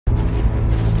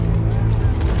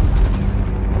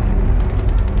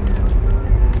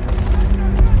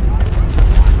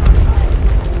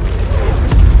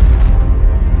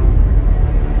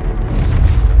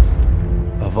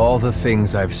the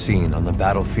things I've seen on the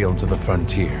battlefields of the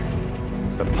frontier,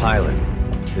 the pilot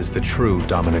is the true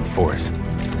dominant force.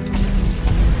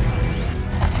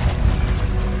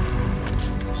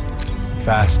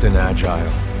 Fast and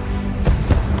agile.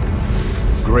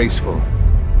 Graceful,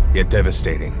 yet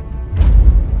devastating.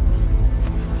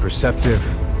 Perceptive,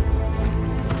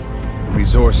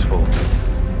 resourceful,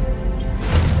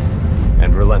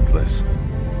 and relentless.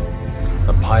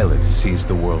 A pilot sees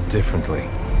the world differently.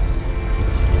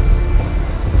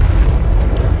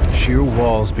 Sheer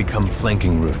walls become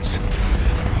flanking routes.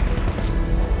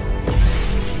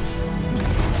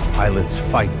 Pilots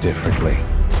fight differently.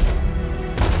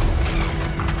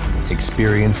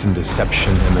 Experienced in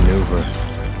deception and maneuver,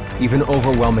 even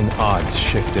overwhelming odds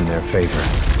shift in their favor.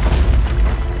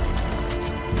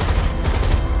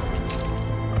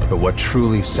 But what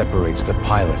truly separates the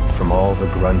pilot from all the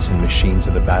grunts and machines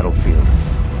of the battlefield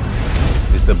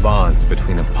is the bond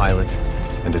between a pilot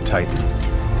and a Titan.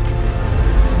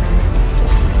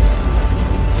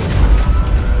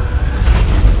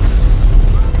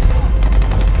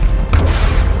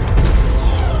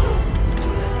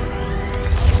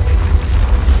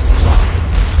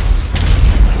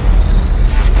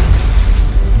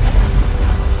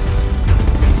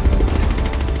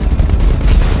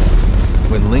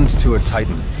 When linked to a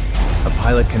Titan, a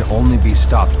pilot can only be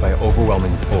stopped by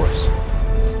overwhelming force,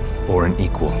 or an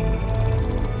equal.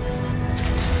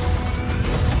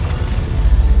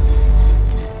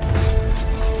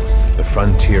 The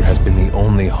frontier has been the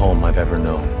only home I've ever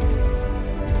known.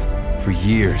 For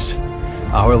years,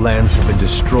 our lands have been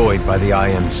destroyed by the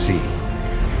IMC,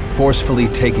 forcefully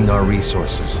taking our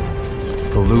resources,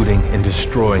 polluting and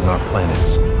destroying our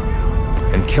planets,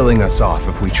 and killing us off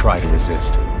if we try to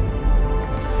resist.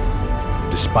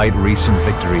 Despite recent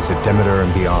victories at Demeter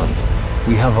and beyond,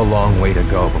 we have a long way to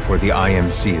go before the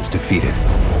IMC is defeated.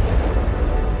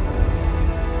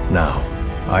 Now,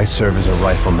 I serve as a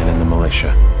rifleman in the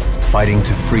militia, fighting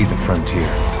to free the frontier.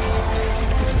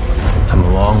 I'm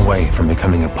a long way from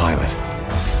becoming a pilot.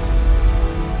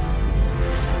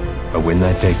 But when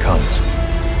that day comes,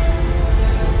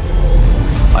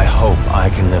 I hope I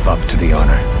can live up to the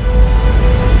honor.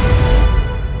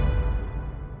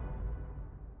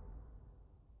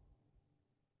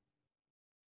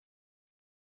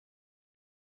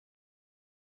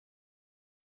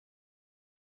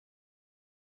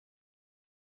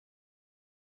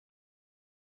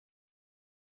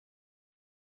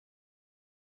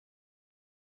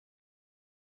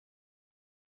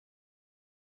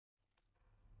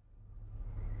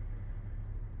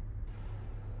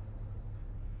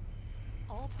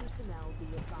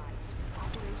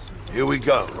 Here we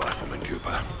go, Rifleman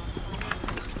Cooper.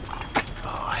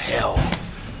 Oh, hell.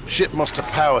 Ship must have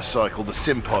power cycled the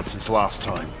sim pod since last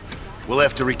time. We'll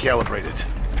have to recalibrate it.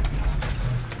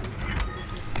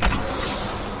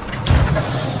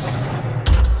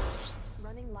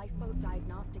 Running lifeboat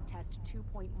diagnostic test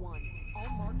 2.1.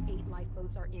 All Mark 8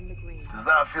 lifeboats are in the green. Does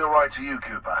that feel right to you,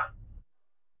 Cooper?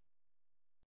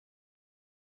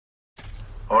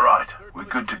 All right, we're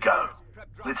good to go.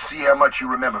 Let's see how much you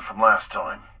remember from last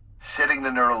time. Setting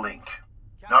the neural link.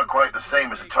 Not quite the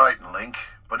same as a Titan link,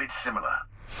 but it's similar.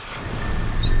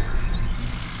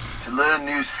 To learn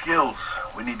new skills,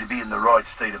 we need to be in the right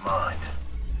state of mind.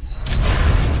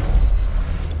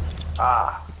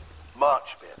 Ah,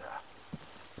 much better.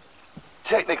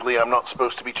 Technically, I'm not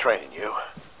supposed to be training you,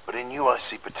 but in you I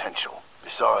see potential.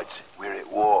 Besides, we're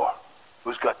at war.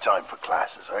 Who's got time for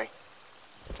classes, eh?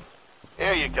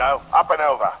 Here you go, up and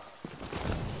over.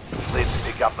 Let's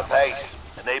pick up the pace,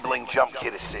 enabling jump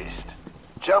kit assist.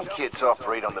 Jump kits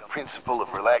operate on the principle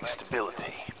of relaxed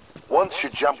stability. Once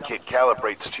your jump kit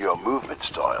calibrates to your movement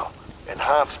style,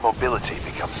 enhanced mobility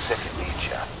becomes second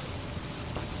nature.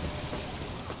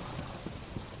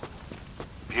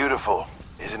 Beautiful,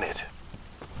 isn't it?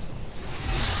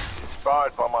 It's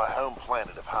inspired by my home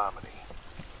planet of Harmony.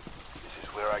 This is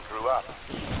where I grew up.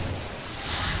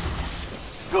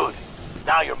 Good.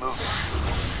 Now you're moving.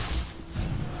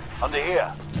 Under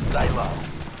here, stay low.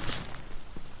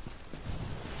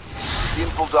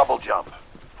 Simple double jump.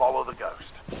 Follow the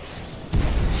ghost.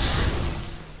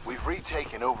 We've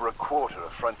retaken over a quarter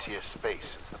of frontier space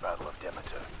since the Battle of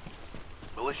Demeter.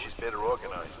 Militia's better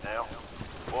organized now.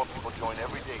 More people join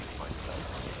every day to fight the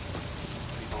battles.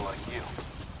 People like you.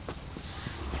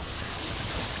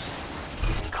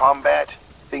 In combat,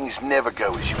 things never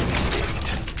go as you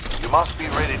expect. You must be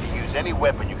ready to use any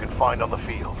weapon you can find on the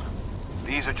field.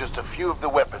 These are just a few of the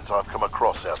weapons I've come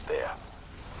across out there.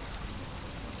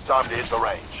 Time to hit the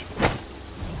range.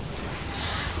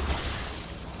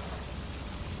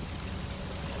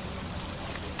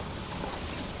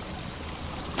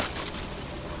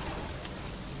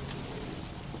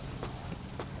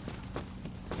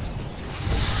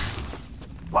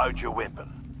 load your weapon.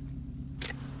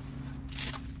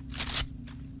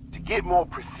 To get more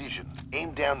precision,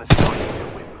 aim down the sight of your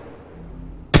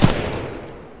weapon.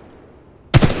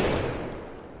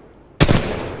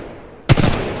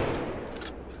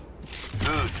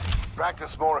 Good.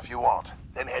 Practice more if you want,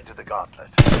 then head to the gauntlet.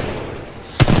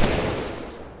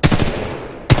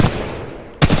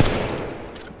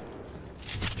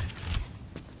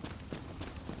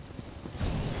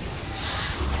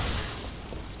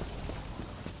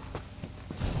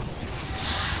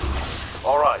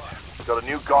 Alright, got a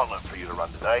new gauntlet for you to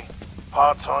run today.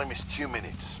 Part time is 2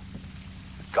 minutes.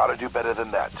 Gotta do better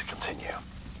than that to continue.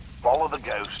 Follow the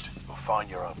ghost, or find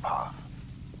your own path.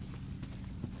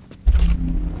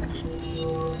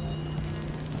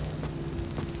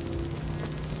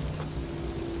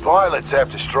 Pilots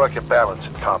have to strike a balance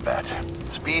in combat.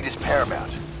 Speed is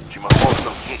paramount, but you must also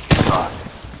hit your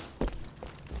targets.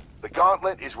 The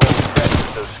gauntlet is where we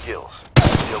practice those skills,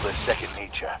 until they're second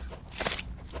nature.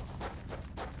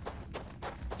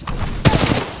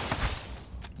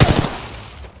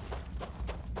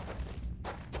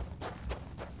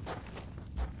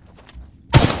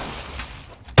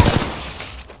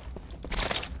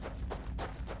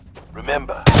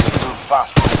 Remember, move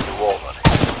fast with the wall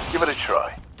running. Give it a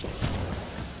try.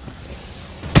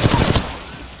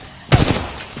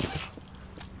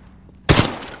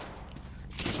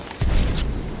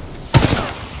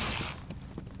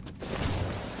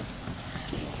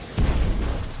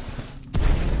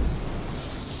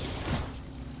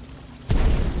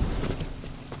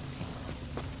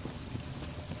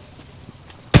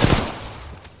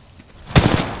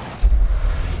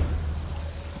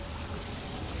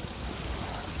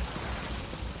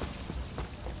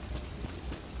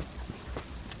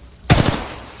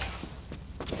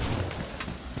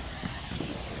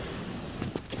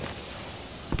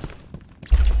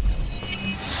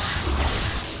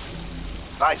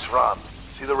 Nice run.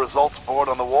 See the results board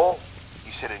on the wall?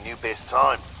 You set a new best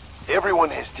time. Everyone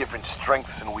has different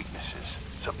strengths and weaknesses,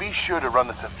 so be sure to run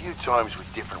this a few times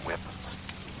with different weapons.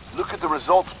 Look at the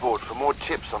results board for more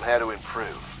tips on how to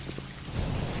improve.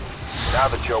 Now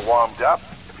that you're warmed up,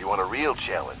 if you want a real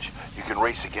challenge, you can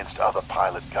race against other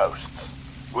pilot ghosts.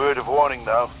 Word of warning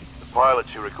though, the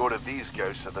pilots who recorded these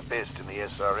ghosts are the best in the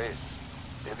SRS.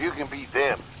 If you can beat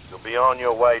them, you'll be on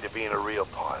your way to being a real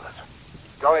pilot.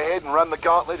 Go ahead and run the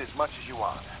gauntlet as much as you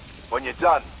want. When you're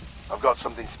done, I've got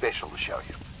something special to show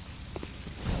you.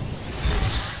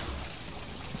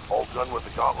 All done with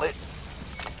the gauntlet?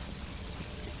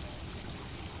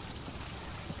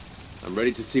 I'm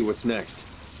ready to see what's next.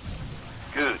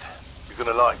 Good. You're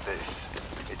gonna like this.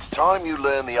 It's time you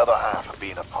learn the other half of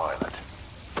being a pilot.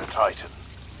 The Titan.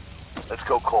 Let's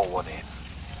go call one in.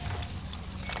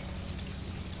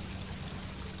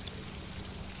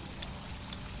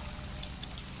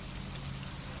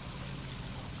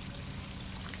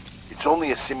 It's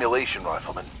only a simulation,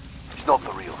 Rifleman. It's not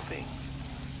the real thing.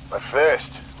 But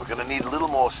first, we're gonna need a little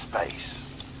more space.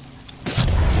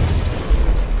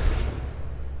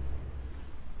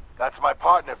 That's my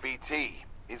partner, BT.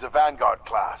 He's a Vanguard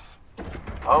class.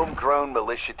 Homegrown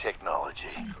militia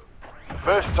technology. The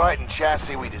first Titan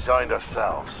chassis we designed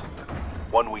ourselves.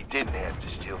 One we didn't have to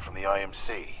steal from the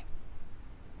IMC.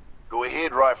 Go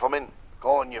ahead, Rifleman.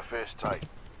 Call on your first Titan.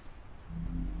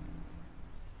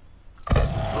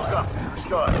 Look up to the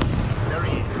sky. There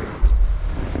he is.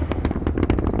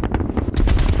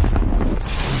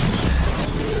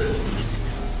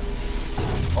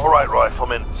 All right,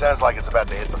 Rifleman. Sounds like it's about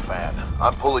to hit the fan.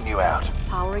 I'm pulling you out.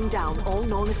 Powering down all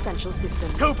non-essential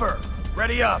systems. Cooper,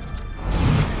 ready up.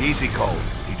 Easy, Cole.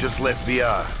 He just left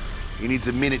VR. He needs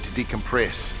a minute to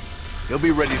decompress. He'll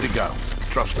be ready to go.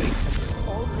 Trust me.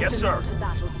 All Yes, personnel sir. to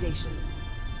battle stations.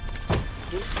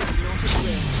 This is not a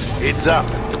drill. It's up.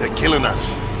 They're killing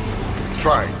us.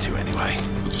 Trying to, anyway.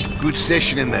 Good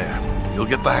session in there. You'll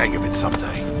get the hang of it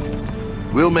someday.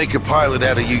 We'll make a pilot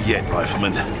out of you yet,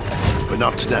 Rifleman. But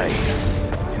not today.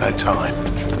 No time.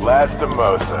 Last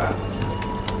Mimosa.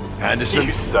 Anderson,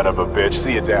 You son of a bitch.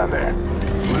 See you down there.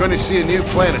 we're going to see a new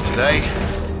planet today.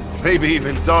 Maybe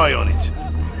even die on it.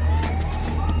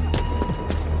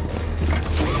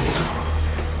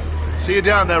 See you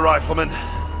down there, Rifleman.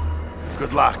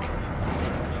 Good luck.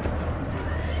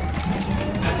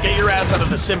 Get your ass out of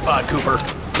the sim pod, Cooper.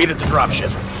 Meet at the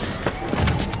dropship.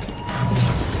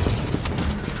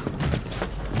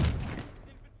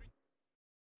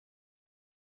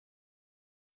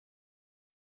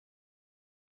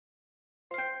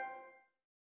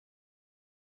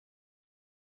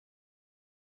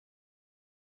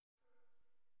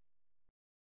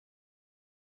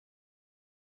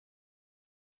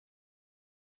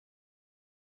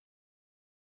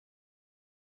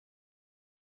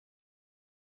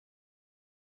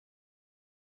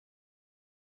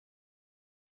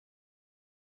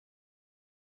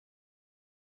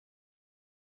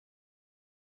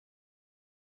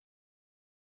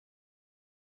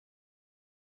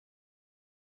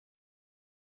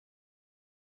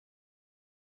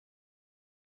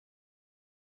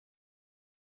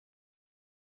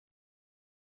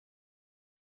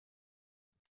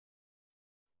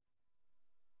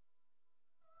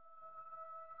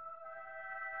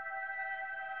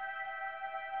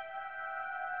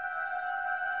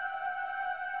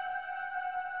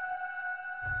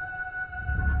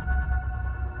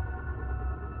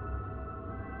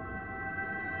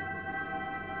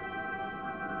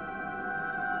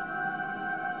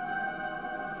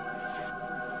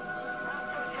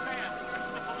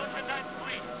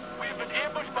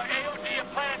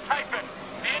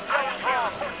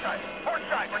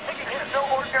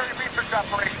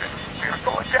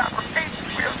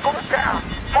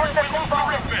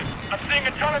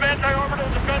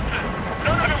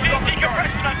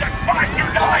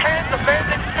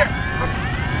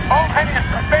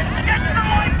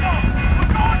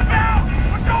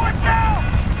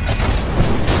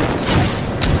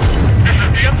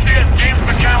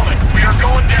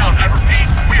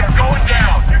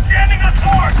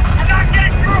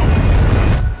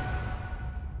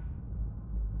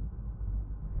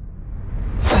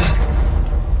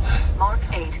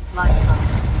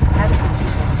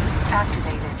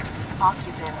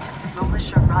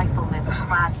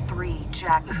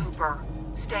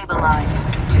 Stabilize.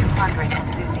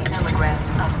 250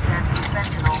 milligrams of sensu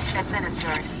fentanyl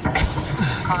administered.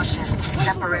 Caution.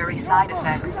 Temporary side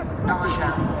effects.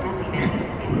 Nausea, dizziness,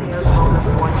 impaired motor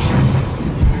force.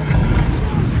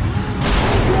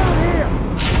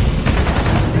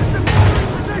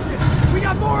 We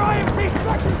got more IMC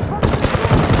structures coming!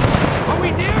 Are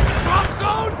we near the drop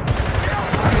zone?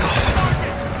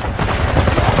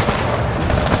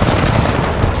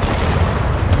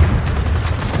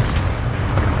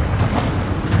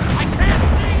 I can't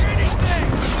see anything!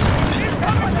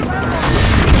 Incoming the battle!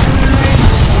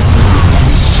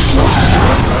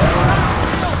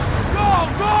 Go!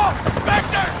 Go!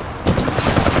 Vector!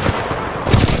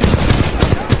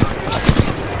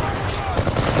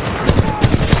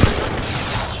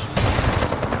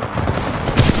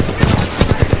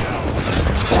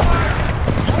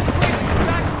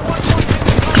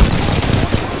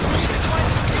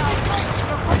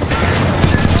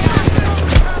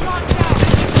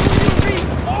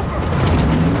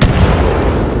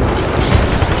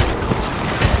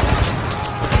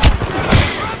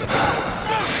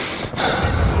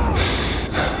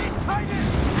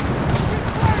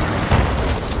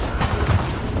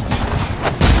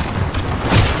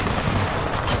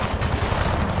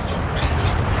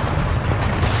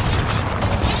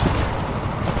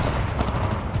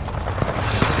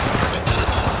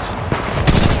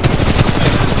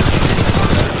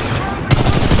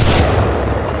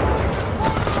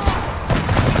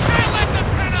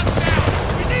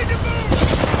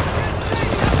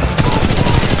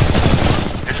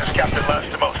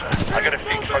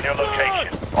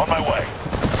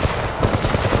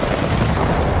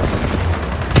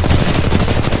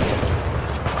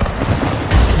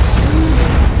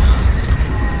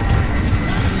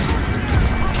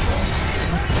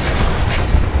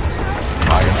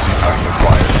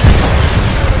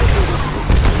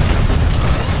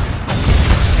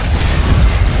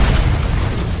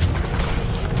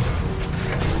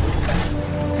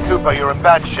 You're in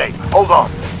bad shape. Hold on.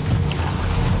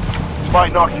 This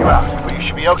might knock you out, but you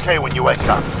should be okay when you wake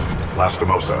up.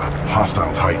 Lastimosa,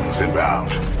 hostile Titans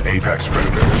inbound. Apex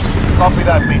predators. Copy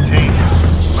that, BT.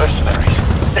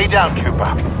 Mercenaries. Stay down,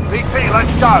 Cooper. BT,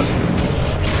 let's go!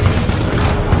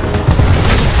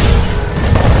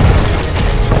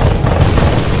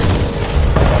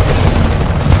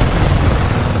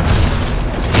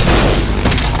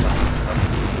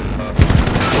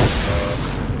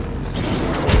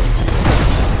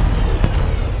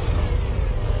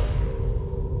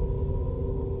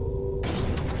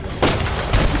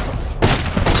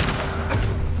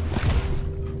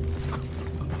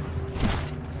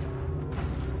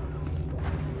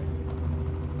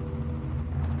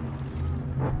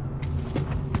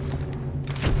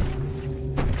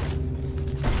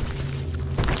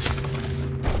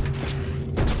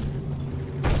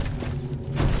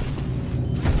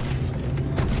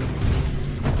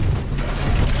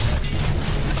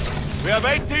 We have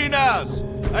 18 hours.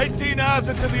 18 hours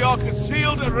until the Ark is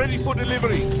sealed and ready for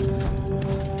delivery.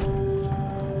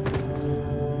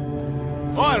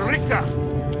 Oi, Rika!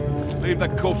 Leave the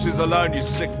corpses alone, you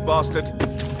sick bastard.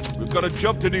 We've got a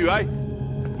job to do, eh?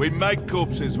 We make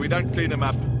corpses, we don't clean them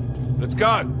up. Let's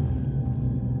go!